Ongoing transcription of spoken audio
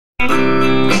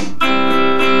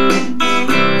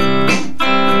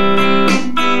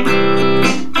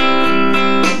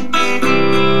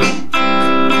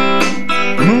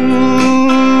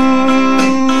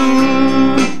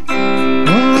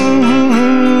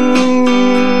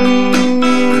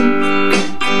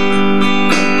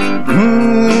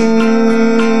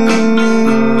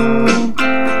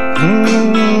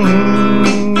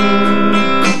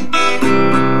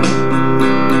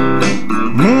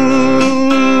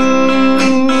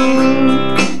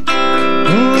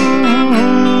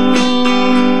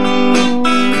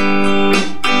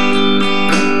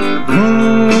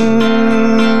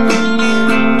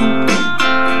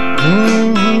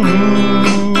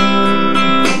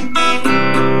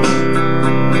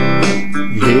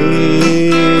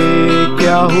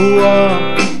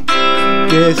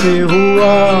कैसे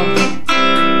हुआ,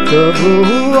 कब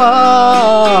हुआ,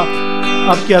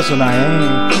 अब क्या सुनाए?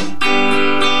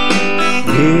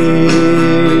 ये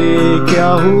क्या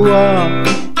हुआ,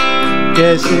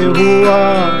 कैसे हुआ,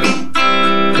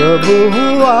 कब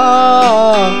हुआ,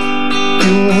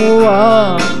 क्यों हुआ,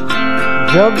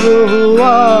 जब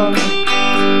हुआ,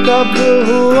 तब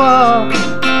हुआ।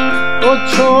 ओ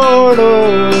छोड़ो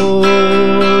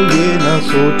ये न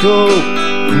सोचो,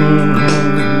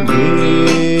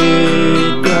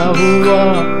 क्या हुआ,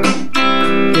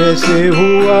 कैसे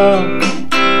हुआ,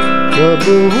 कब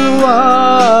हुआ,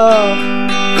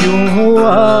 क्यों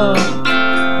हुआ,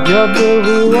 जब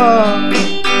हुआ,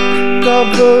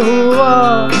 तब हुआ।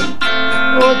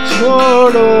 ओ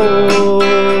छोड़ो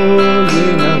ये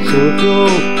न सोचो,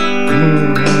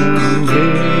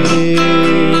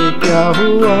 क्या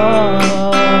हुआ।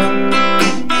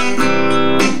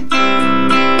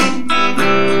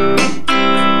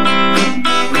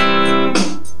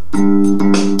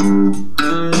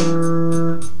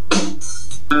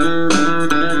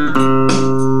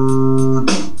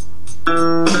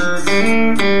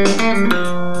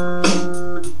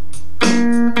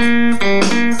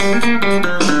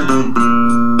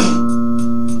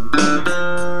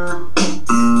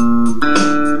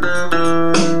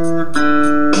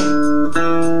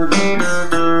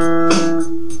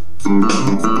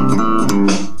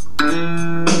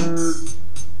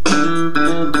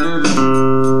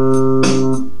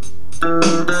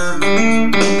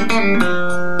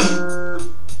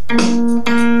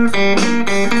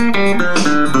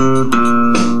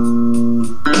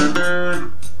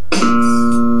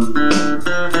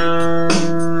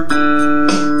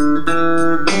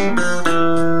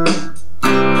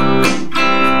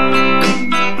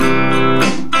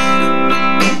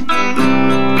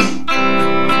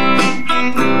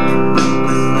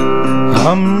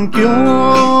 हम क्यों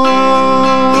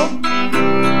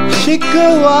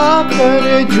शिकवा कर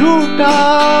झूठा,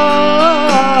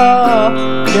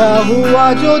 क्या हुआ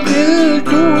जो दिल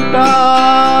टूटा।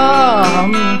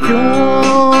 हम क्यों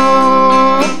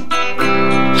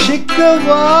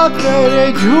शिकवा कर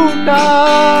झूठा,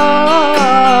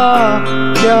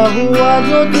 क्या हुआ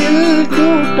जो दिल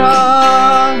टूटा।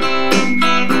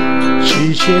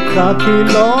 शीशे का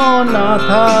खिलौना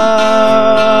था,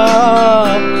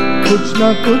 कुछ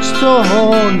न कुछ तो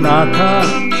होना था।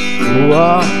 हुआ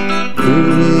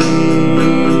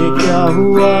क्या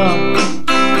हुआ,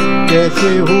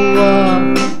 कैसे हुआ,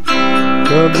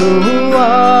 कब हुआ,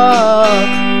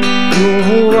 क्यों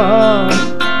हुआ,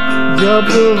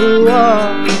 जब हुआ,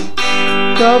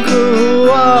 तब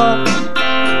हुआ।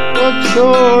 ओ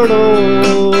छोड़ो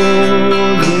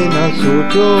ये न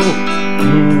सोचो,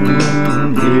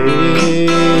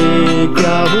 ये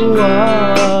क्या हुआ।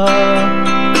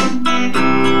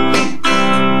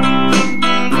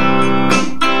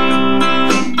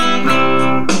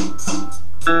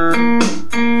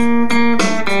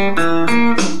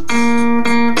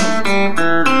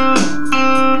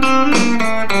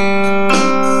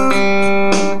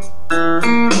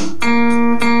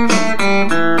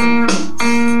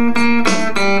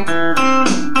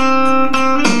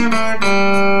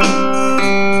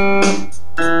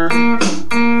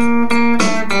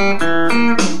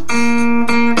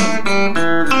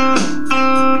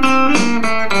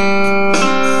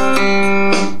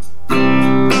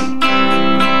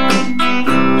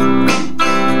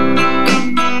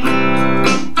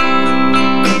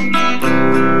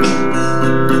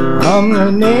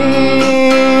 हमने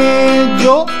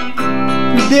जो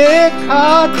देखा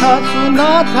था,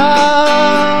 सुना था,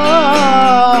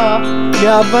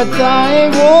 क्या बताएं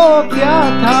वो क्या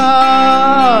था।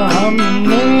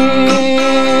 हमने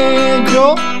जो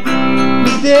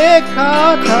देखा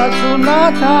था, सुना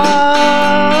था,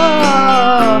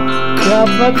 क्या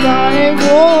बताएं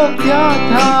वो क्या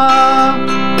था।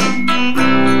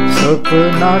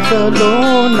 सपना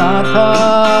सलोना था,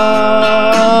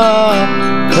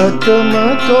 खत्म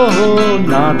तो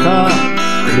होना था।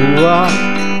 हुआ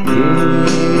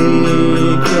ये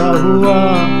क्या हुआ,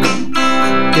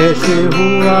 कैसे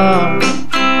हुआ,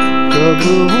 कब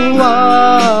हुआ,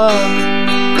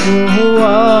 क्यों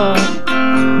हुआ,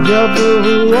 जब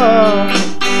हुआ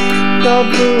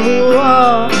तब हुआ।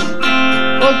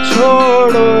 ओ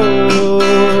छोड़ो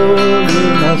ये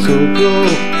न सोचो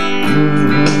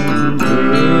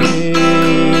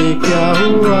ये क्या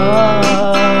हुआ।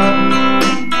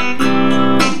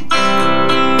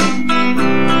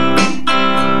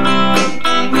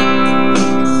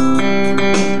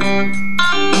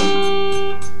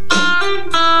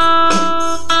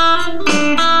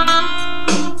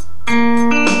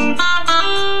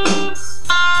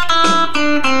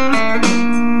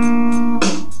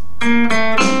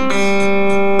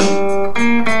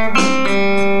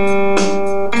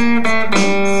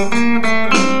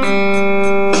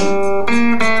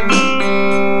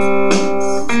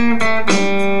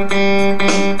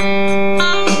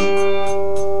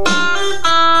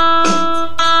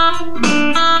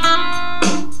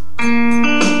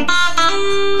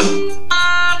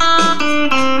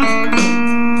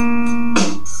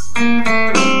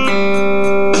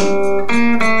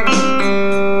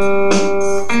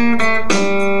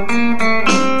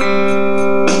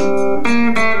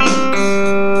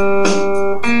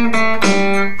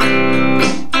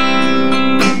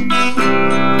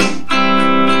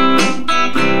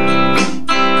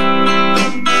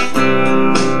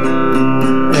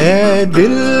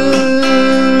 दिल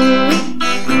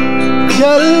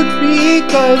चल पी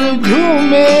कर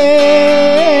झूमे,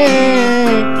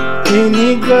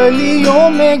 इन्हीं गलियों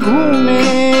में घूमे।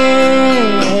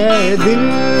 दिल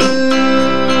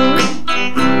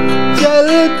चल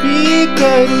पी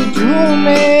कर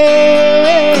झूमे,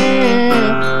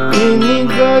 इन्हीं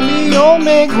गलियों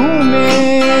में घूमे।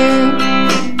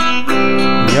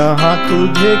 यहाँ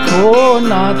तुझे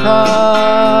खोना था,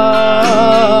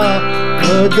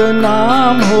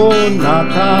 बदनाम होना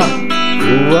था।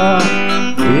 हुआ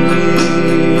ये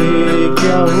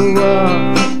क्या हुआ,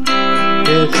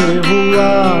 कैसे हुआ,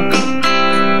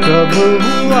 कब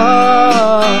हुआ,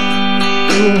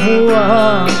 क्यों हुआ,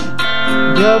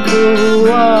 जब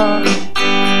हुआ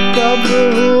तब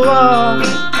हुआ।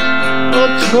 ओ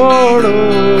छोड़ो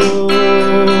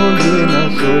ये न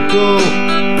सोचो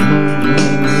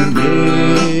ये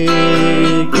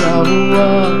क्या हुआ,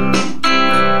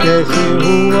 कैसे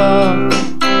हुआ,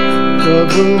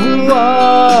 कब हुआ,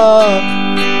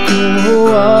 क्यों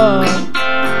हुआ,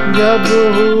 जब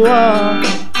हुआ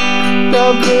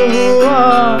तब हुआ।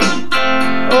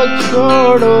 ओ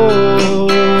छोड़ो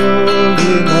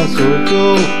ये न सोचो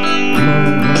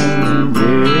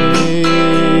ये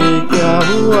क्या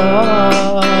हुआ।